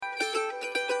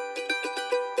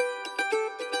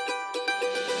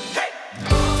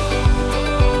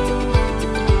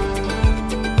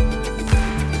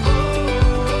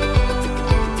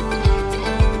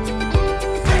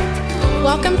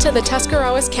Welcome to the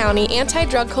Tuscarawas County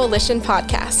Anti-Drug Coalition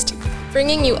podcast,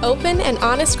 bringing you open and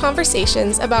honest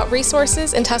conversations about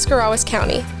resources in Tuscarawas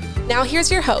County. Now here's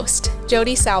your host,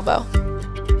 Jody Salvo.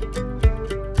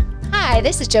 Hi,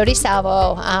 this is Jody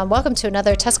Salvo. Welcome to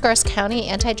another Tuscarawas County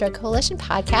Anti-Drug Coalition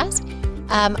podcast.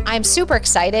 I'm super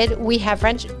excited. We have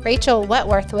Rachel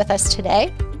Wentworth with us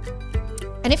today.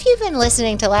 And if you've been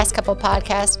listening to the last couple of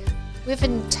podcasts, we've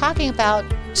been talking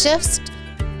about just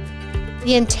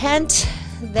the intent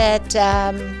that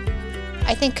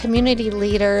I think community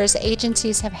leaders,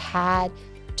 agencies have had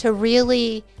to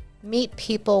really meet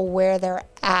people where they're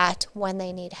at when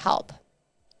they need help,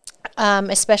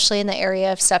 especially in the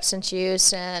area of substance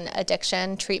use and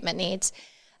addiction treatment needs.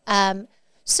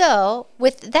 So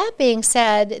with that being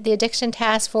said, the Addiction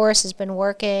Task Force has been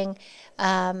working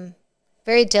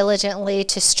very diligently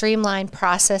to streamline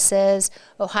processes.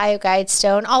 Ohio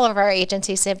Guidestone, all of our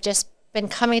agencies have just been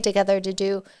coming together to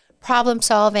do problem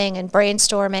solving and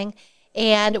brainstorming.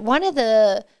 And one of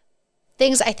the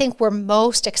things I think we're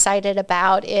most excited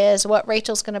about is what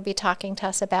Rachel's going to be talking to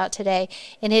us about today,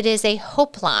 and it is a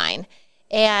Hope Line.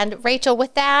 And Rachel,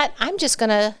 with that, I'm just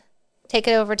going to take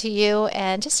it over to you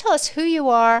and just tell us who you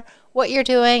are, what you're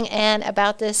doing, and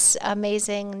about this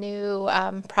amazing new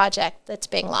project that's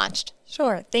being launched.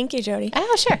 Sure. Thank you, Jody.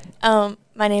 Oh, sure.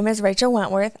 My name is Rachel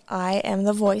Wentworth. I am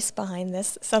the voice behind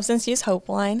this Substance Use Hope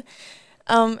Line.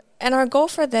 And our goal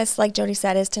for this, like Jody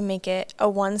said, is to make it a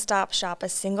one-stop shop, a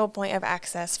single point of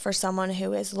access for someone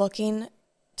who is looking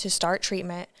to start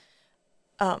treatment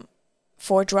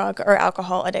for drug or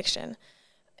alcohol addiction.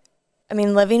 I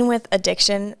mean, living with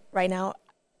addiction right now,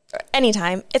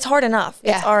 anytime, it's hard enough.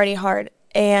 Yeah. It's already hard.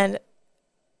 And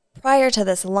prior to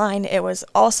this line, it was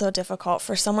also difficult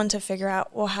for someone to figure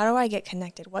out, well, how do I get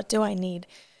connected? What do I need?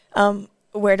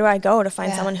 Where do I go to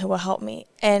find someone who will help me?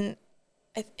 And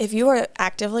if you are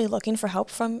actively looking for help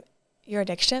from your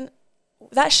addiction,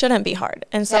 that shouldn't be hard.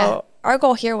 And so our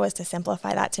goal here was to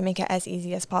simplify that, to make it as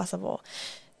easy as possible.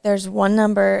 There's one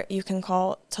number you can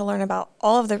call to learn about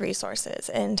all of the resources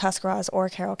in Tuscarawas or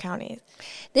Carroll County.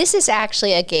 This is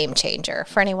actually a game changer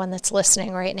for anyone that's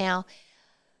listening right now.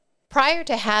 Prior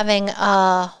to having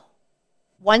a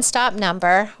one-stop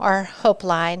number or Hope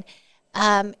Line,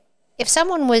 if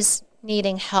someone was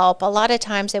needing help, a lot of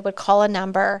times they would call a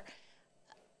number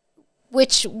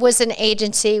which was an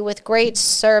agency with great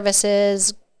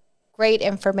services, great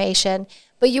information,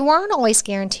 but you weren't always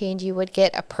guaranteed you would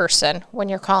get a person when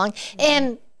you're calling.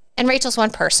 And Rachel's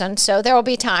one person, so there will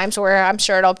be times where I'm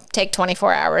sure it'll take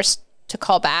 24 hours to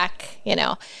call back, you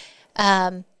know.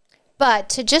 But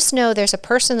to just know there's a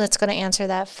person that's going to answer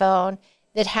that phone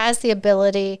that has the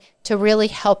ability to really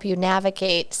help you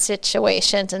navigate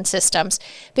situations and systems.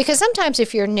 Because sometimes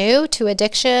if you're new to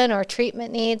addiction or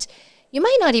treatment needs, you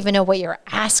might not even know what you're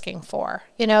asking for.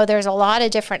 You know, there's a lot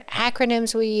of different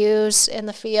acronyms we use in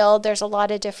the field. There's a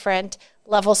lot of different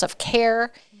levels of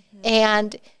care. Mm-hmm.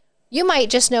 And you might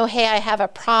just know, hey, I have a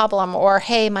problem, or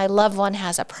hey, my loved one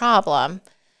has a problem.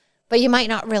 But you might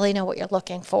not really know what you're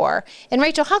looking for. And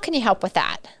Rachel, how can you help with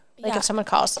that? Like if someone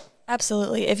calls?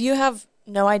 Absolutely. If you have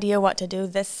no idea what to do,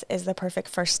 this is the perfect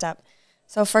first step.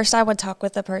 So first I would talk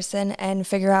with the person and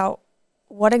figure out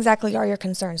what exactly are your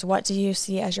concerns? What do you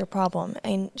see as your problem?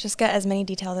 And just get as many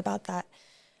details about that.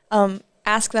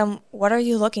 Ask them, what are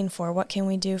you looking for? What can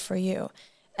we do for you?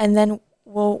 And then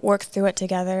we'll work through it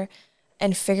together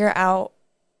and figure out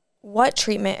what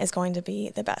treatment is going to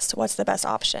be the best. What's the best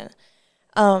option?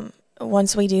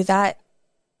 Once we do that,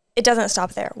 it doesn't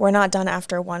stop there. We're not done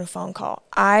after one phone call.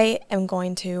 I am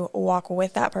going to walk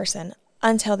with that person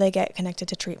until they get connected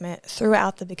to treatment,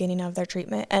 throughout the beginning of their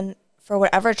treatment, and for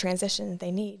whatever transition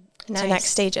they need to next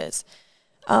stages.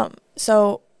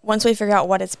 So once we figure out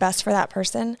what is best for that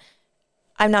person,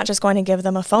 I'm not just going to give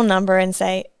them a phone number and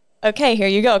say, okay, here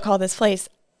you go, call this place.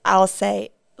 I'll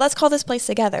say, let's call this place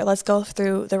together. Let's go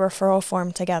through the referral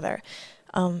form together,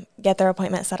 get their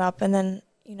appointment set up, and then,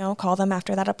 you know, call them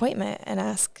after that appointment and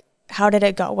ask, how did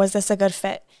it go? Was this a good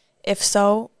fit? If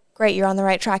so, great, you're on the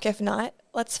right track. If not,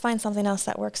 let's find something else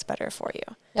that works better for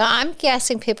you. Now, I'm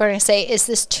guessing people are going to say, is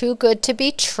this too good to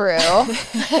be true?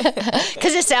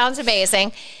 Because it sounds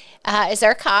amazing. Is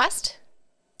there a cost?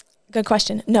 Good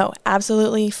question. No,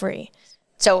 absolutely free.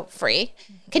 So free.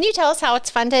 Mm-hmm. Can you tell us how it's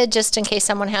funded, just in case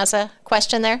someone has a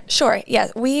question there? Sure.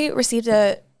 Yes. We received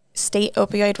a state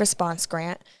opioid response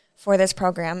grant for this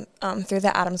program through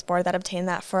the Adams Board that obtained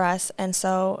that for us. And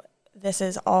so this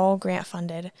is all grant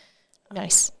funded.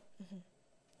 Nice.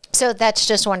 So that's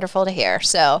just wonderful to hear.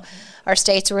 So our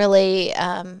state's really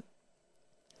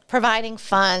providing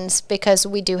funds because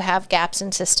we do have gaps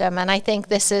in system. And I think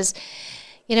this is,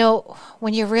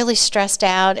 when you're really stressed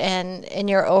out and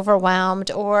you're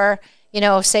overwhelmed, or,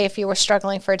 say if you were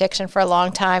struggling for addiction for a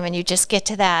long time and you just get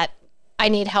to that, I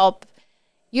need help.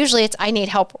 Usually it's, I need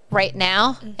help right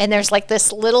now. Mm-hmm. And there's like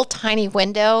this little tiny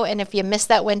window. And if you miss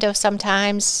that window,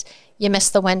 sometimes you miss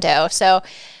the window. So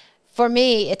for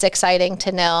me, it's exciting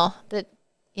to know that,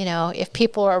 if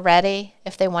people are ready,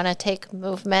 if they want to take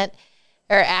movement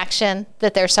or action,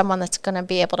 that there's someone that's going to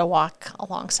be able to walk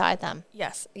alongside them.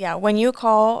 Yes. Yeah. When you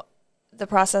call, the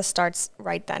process starts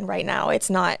right then, right now.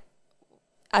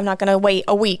 I'm not going to wait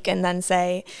a week and then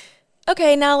say,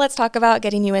 okay, now let's talk about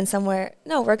getting you in somewhere.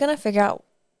 No, we're going to figure out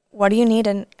what do you need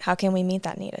and how can we meet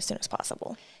that need as soon as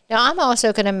possible. Now, I'm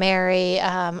also going to marry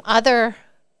other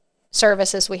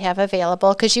services we have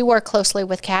available, because you work closely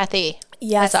with Kathy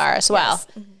Azar as well. Yes.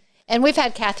 Mm-hmm. And we've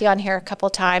had Kathy on here a couple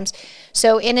times.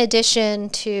 So in addition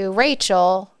to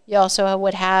Rachel, you also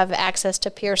would have access to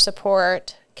peer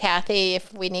support, Kathy,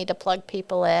 if we need to plug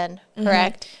people in,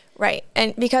 correct? Mm-hmm. Right.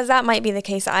 And because that might be the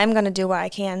case, I'm going to do what I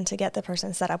can to get the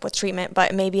person set up with treatment,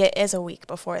 but maybe it is a week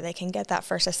before they can get that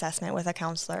first assessment with a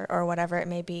counselor or whatever it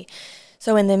may be.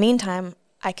 So in the meantime,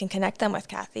 I can connect them with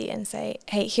Kathy and say,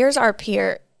 hey, here's our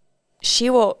peer. She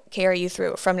will carry you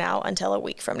through from now until a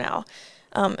week from now.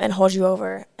 And hold you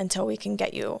over until we can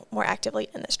get you more actively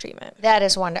in this treatment. That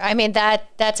is wonderful. I mean,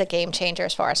 that's a game changer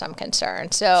as far as I'm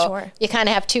concerned. So sure. You kind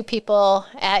of have two people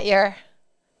at your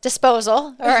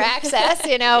disposal or access,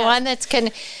 yes. One that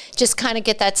can just kind of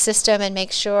get that system and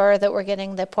make sure that we're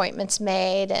getting the appointments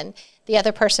made, and the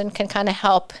other person can kind of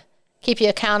help keep you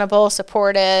accountable,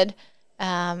 supported,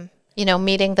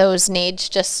 meeting those needs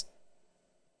just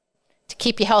to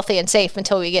keep you healthy and safe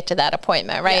until we get to that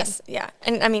appointment, right? Yes, yeah.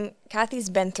 And I mean, Kathy's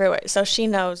been through it, so she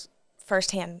knows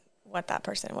firsthand what that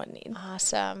person would need.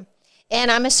 Awesome.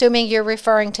 And I'm assuming you're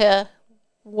referring to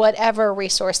whatever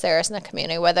resource there is in the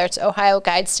community, whether it's Ohio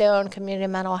Guidestone, Community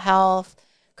Mental Health,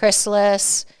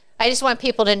 Chrysalis. I just want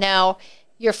people to know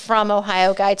you're from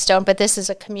Ohio Guidestone, but this is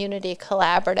a community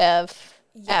collaborative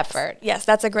effort. Yes,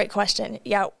 that's a great question.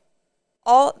 Yeah.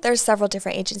 There's several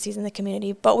different agencies in the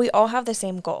community, but we all have the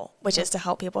same goal, which is to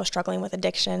help people struggling with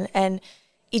addiction. And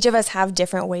each of us have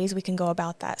different ways we can go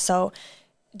about that. So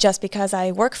just because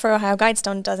I work for Ohio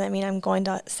Guidestone doesn't mean I'm going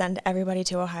to send everybody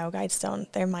to Ohio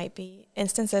Guidestone. There might be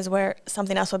instances where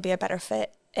something else would be a better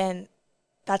fit, and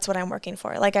that's what I'm working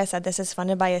for. Like I said, this is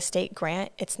funded by a state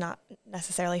grant. It's not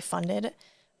necessarily funded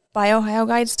by Ohio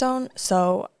Guidestone.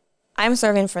 So I'm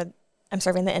serving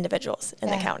the individuals in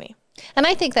the county. And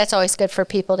I think that's always good for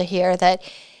people to hear, that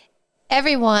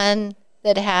everyone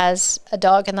that has a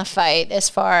dog in the fight, as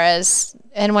far as,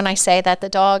 and when I say that, the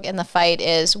dog in the fight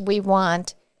is, we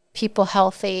want people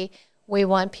healthy. We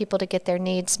want people to get their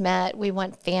needs met. We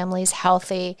want families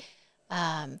healthy.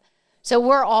 So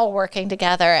we're all working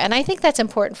together. And I think that's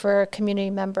important for community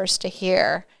members to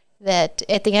hear, that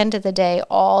at the end of the day,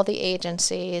 all the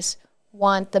agencies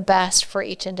want the best for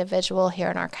each individual here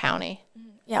in our county.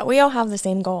 Yeah, we all have the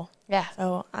same goal. Yeah.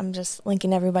 So I'm just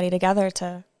linking everybody together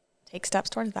to take steps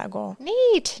towards that goal.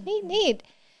 Neat.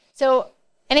 So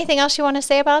anything else you want to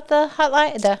say about the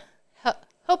hotline, the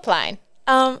Hope Line?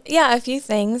 Yeah, a few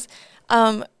things.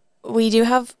 We do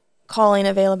have calling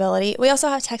availability. We also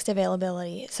have text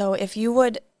availability. So if you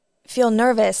would feel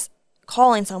nervous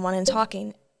calling someone and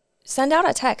talking, send out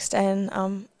a text, and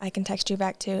I can text you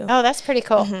back too. Oh, that's pretty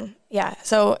cool. Mm-hmm. Yeah,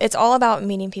 so it's all about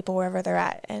meeting people wherever they're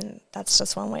at, and that's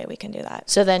just one way we can do that.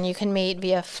 So then you can meet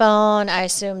via phone, I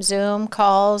assume Zoom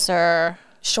calls or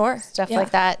sure stuff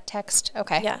like that, text.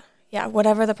 Okay. Yeah,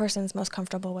 whatever the person's most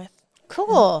comfortable with.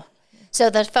 Cool. Mm-hmm. So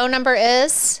the phone number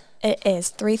is? It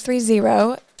is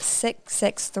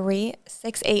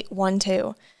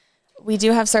 330-663-6812. We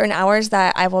do have certain hours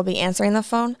that I will be answering the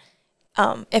phone.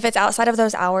 If it's outside of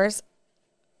those hours,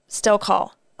 still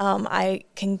call. I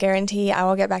can guarantee I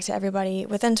will get back to everybody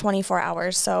within 24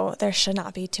 hours, so there should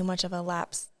not be too much of a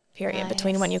lapse period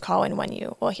between when you call and when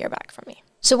you will hear back from me.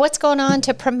 So what's going on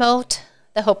to promote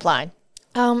the Hope Line?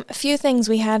 A few things.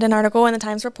 We had an article in the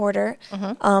Times Reporter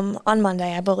on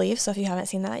Monday, I believe, so if you haven't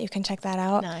seen that, you can check that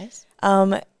out. Nice.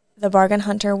 The Bargain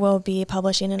Hunter will be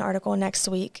publishing an article next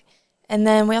week, and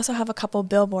then we also have a couple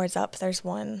billboards up. There's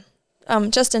one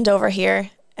just in Dover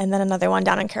here, and then another one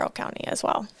down in Carroll County as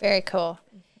well. Very cool.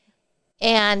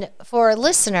 And for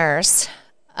listeners,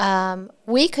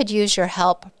 we could use your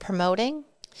help promoting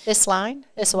this line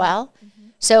as well. Mm-hmm.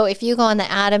 So if you go on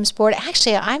the Adams board,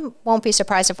 actually, I won't be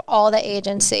surprised if all the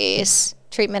agencies,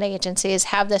 treatment agencies,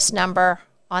 have this number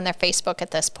on their Facebook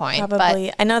at this point. Probably.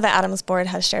 But I know the Adams board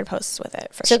has shared posts with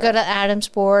it for sure. So go to the Adams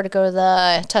board, go to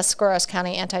the Tuscarawas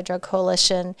County Anti-Drug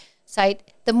Coalition site.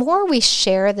 The more we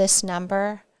share this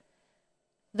number,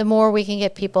 the more we can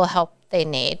get people help they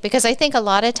need. Because I think a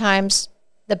lot of times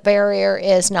the barrier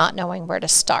is not knowing where to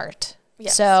start.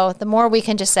 Yes. So the more we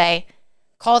can just say,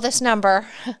 call this number,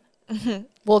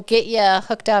 we'll get you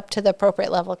hooked up to the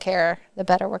appropriate level of care, the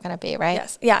better we're going to be, right?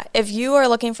 Yes. Yeah. If you are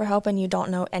looking for help and you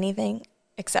don't know anything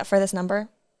except for this number,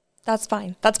 that's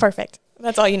fine. That's perfect.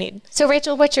 That's all you need. So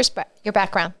Rachel, what's your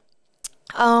background?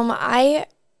 I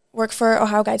work for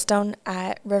Ohio Guidestone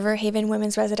at River Haven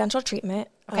Women's Residential Treatment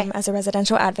as a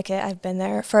residential advocate. I've been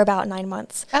there for about 9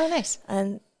 months. Oh, nice.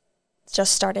 And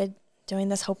just started doing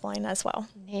this Hope Line as well.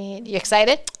 You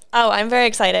excited? Oh, I'm very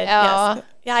excited. Oh. Yes.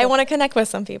 Yeah, I want to connect with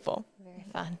some people. Very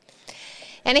fun.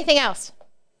 Anything else?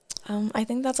 I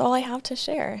think that's all I have to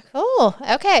share. Cool.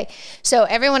 Okay. So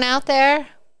everyone out there,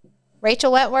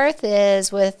 Rachel Wentworth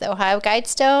is with Ohio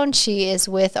Guidestone. She is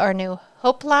with our new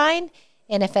Hope Line.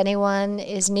 And if anyone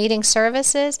is needing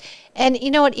services, and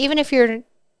you know what, even if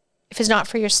it's not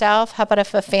for yourself, how about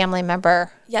if a family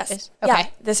member? Yes. Okay. Yeah.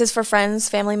 This is for friends,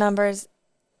 family members,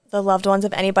 the loved ones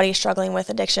of anybody struggling with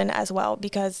addiction as well,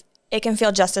 because it can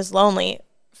feel just as lonely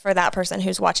for that person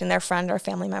who's watching their friend or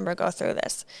family member go through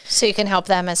this. So you can help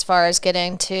them as far as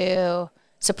getting to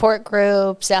support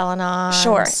groups, Al-Anons.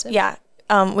 Sure. Yeah.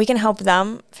 We can help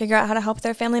them figure out how to help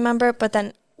their family member, but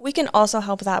then we can also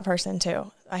help that person too.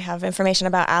 I have information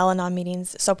about Al-Anon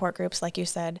meetings, support groups, like you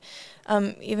said,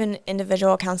 even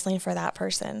individual counseling for that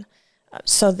person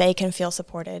so they can feel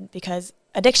supported, because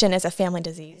addiction is a family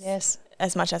disease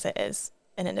as much as it is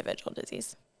an individual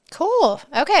disease. Cool.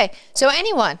 Okay. So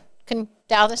anyone can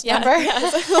dial this number?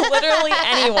 Yes. Literally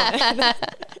anyone.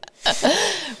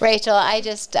 Rachel,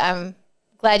 I'm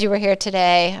glad you were here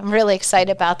today. I'm really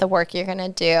excited about the work you're going to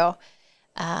do.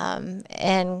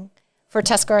 And for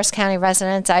Tuscarawas County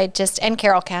residents, and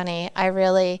Carroll County, I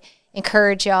really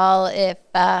encourage y'all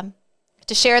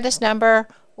to share this number,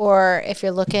 or if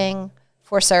you're looking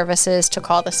for services, to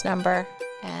call this number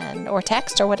or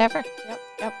text or whatever.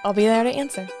 Yep. I'll be there to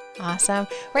answer. Awesome.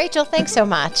 Rachel, thanks so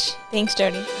much. Thanks,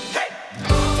 Jody.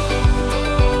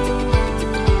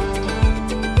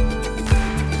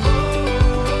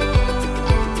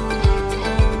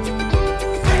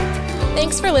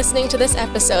 Thanks for listening to this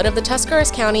episode of the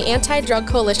Tuscarawas County Anti-Drug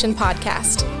Coalition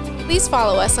podcast. Please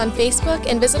follow us on Facebook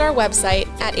and visit our website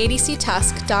at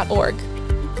adctusk.org.